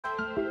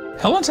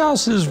Helen's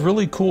House is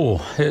really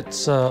cool.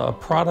 It's a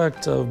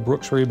product of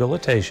Brooks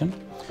Rehabilitation.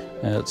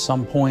 At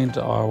some point,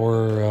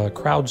 our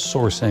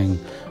crowdsourcing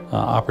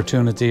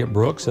opportunity at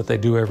Brooks that they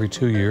do every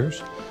 2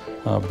 years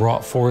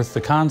brought forth the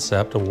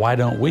concept of why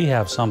don't we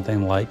have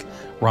something like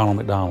Ronald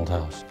McDonald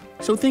House.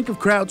 So think of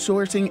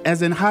crowdsourcing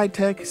as an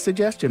high-tech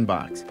suggestion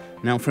box.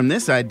 Now, from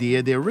this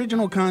idea, the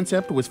original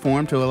concept was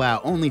formed to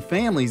allow only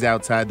families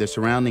outside the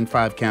surrounding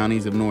 5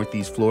 counties of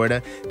Northeast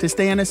Florida to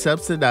stay in a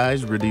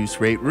subsidized,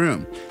 reduced-rate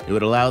room. It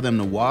would allow them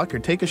to walk or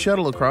take a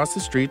shuttle across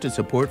the street to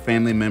support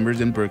family members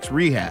in Brooks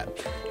Rehab.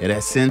 It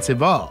has since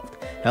evolved.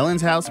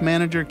 Helen's House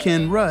manager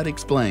Ken Rudd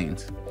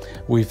explains.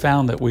 We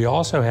found that we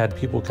also had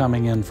people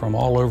coming in from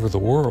all over the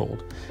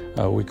world.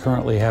 We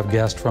currently have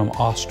guests from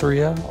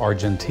Austria,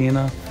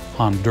 Argentina,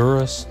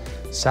 Honduras,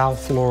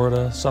 South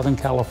Florida, Southern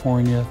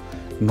California,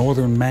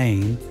 Northern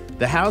Maine.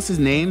 The house is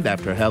named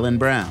after Helen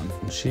Brown.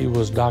 She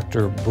was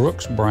Dr.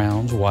 Brooks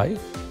Brown's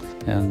wife,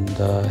 and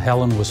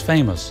Helen was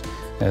famous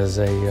as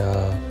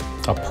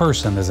a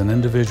person, as an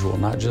individual,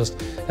 not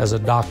just as a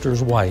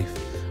doctor's wife,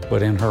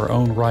 but in her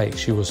own right.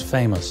 She was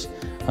famous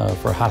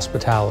for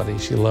hospitality.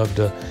 She loved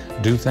to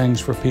do things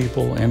for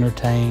people,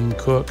 entertain,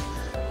 cook.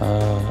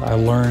 I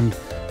learned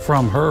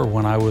from her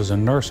when I was a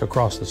nurse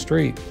across the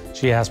street.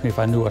 She asked me if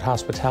I knew what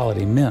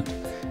hospitality meant.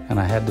 And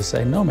I had to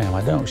say, no, ma'am,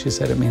 I don't. She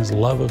said it means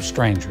love of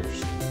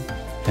strangers.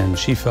 And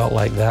she felt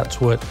like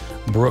that's what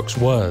Brooks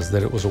was,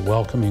 that it was a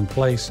welcoming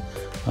place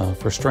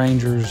for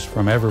strangers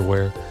from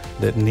everywhere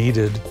that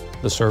needed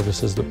the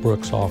services that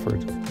Brooks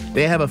offered.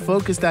 They have a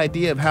focused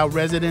idea of how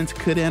residents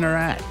could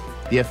interact.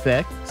 The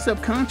effect,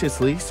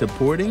 subconsciously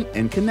supporting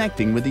and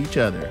connecting with each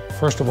other.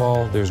 First of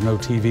all, there's no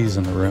TVs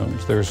in the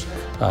rooms.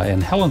 In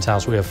Helen's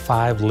House, we have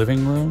 5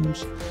 living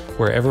rooms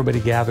where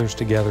everybody gathers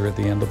together at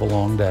the end of a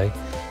long day,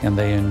 and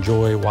they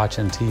enjoy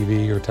watching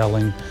TV or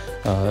telling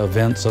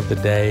events of the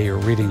day or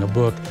reading a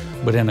book,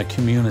 but in a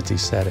community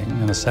setting,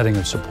 in a setting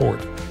of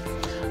support.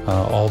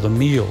 All the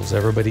meals,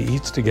 everybody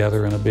eats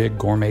together in a big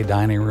gourmet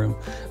dining room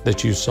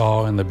that you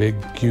saw in the big,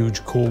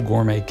 huge, cool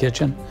gourmet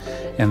kitchen.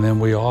 And then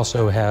we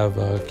also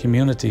have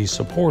community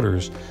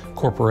supporters,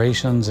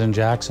 corporations in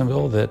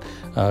Jacksonville that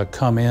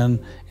come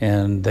in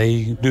and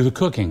they do the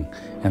cooking,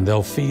 and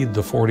they'll feed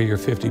the 40 or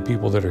 50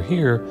 people that are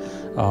here,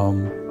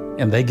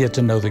 and they get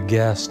to know the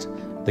guest.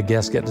 The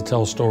guests get to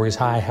tell stories.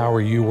 Hi, how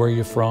are you? Where are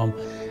you from?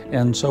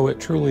 And so it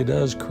truly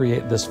does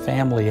create this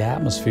family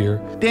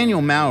atmosphere.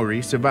 Daniel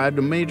Mowry survived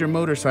a major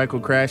motorcycle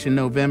crash in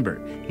November.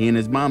 He and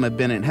his mom have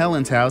been at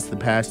Helen's House the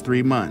past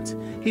 3 months.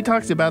 He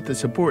talks about the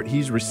support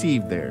he's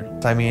received there.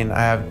 I mean,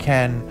 I have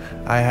Ken,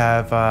 I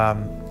have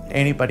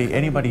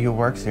anybody who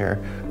works here.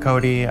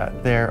 Cody,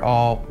 they're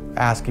all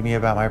asking me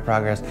about my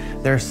progress.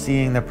 They're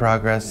seeing the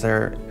progress.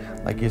 They're,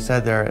 like you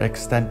said, they're an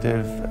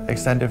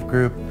extensive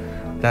group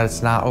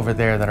that's not over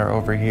there, that are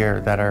over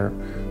here, that are,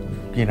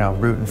 you know,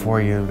 rooting for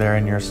you. They're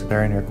in your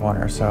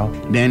corner. So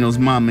Daniel's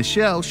mom,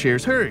 Michelle,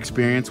 shares her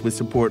experience with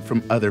support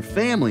from other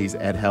families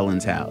at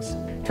Helen's House.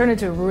 Turned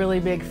into a really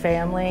big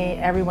family.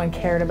 Everyone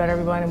cared about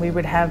everyone, and we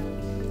would have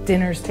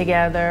dinners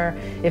together.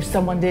 If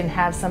someone didn't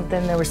have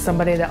something, there was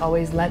somebody that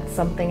always lent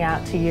something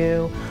out to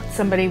you.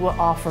 Somebody will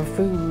offer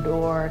food,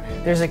 or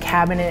there's a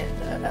cabinet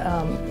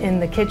in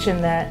the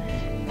kitchen that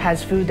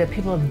has food that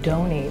people have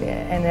donated,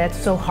 and that's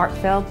so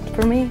heartfelt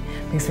for me.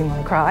 Makes me want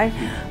to cry,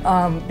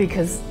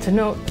 because to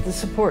know the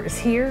support is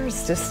here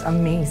is just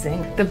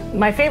amazing.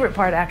 My favorite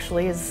part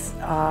actually is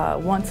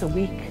once a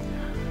week.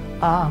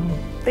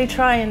 They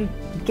try and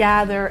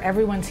gather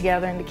everyone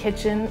together in the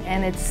kitchen,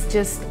 and it's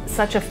just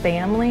such a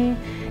family.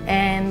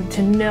 And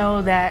to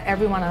know that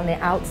everyone on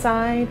the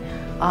outside,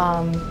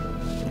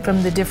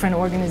 from the different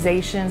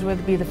organizations,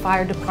 whether it be the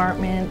fire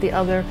department, the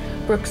other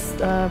Brooks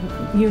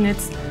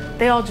units,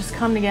 they all just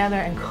come together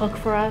and cook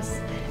for us,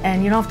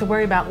 and you don't have to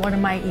worry about what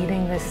am I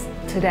eating this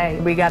today.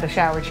 We got a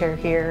shower chair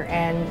here,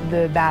 and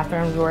the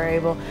bathrooms were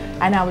able,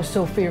 and I was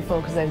so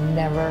fearful because I've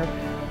never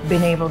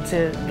been able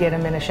to get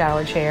him in a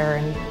shower chair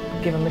and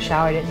give him a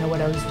shower. I didn't know what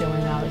I was doing.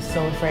 I was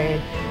so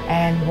afraid.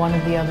 And one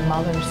of the other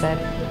mothers said,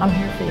 I'm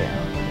here for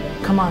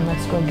you. Come on,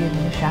 let's go give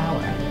him a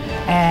shower.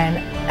 And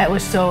it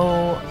was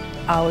so,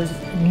 I was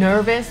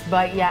nervous,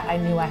 but yeah, I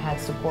knew I had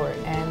support.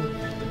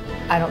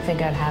 And I don't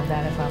think I'd have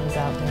that if I was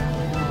out there on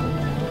my own.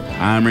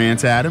 I'm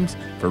Rance Adams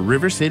for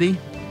River City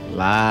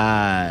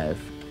Live.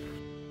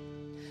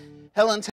 Helen's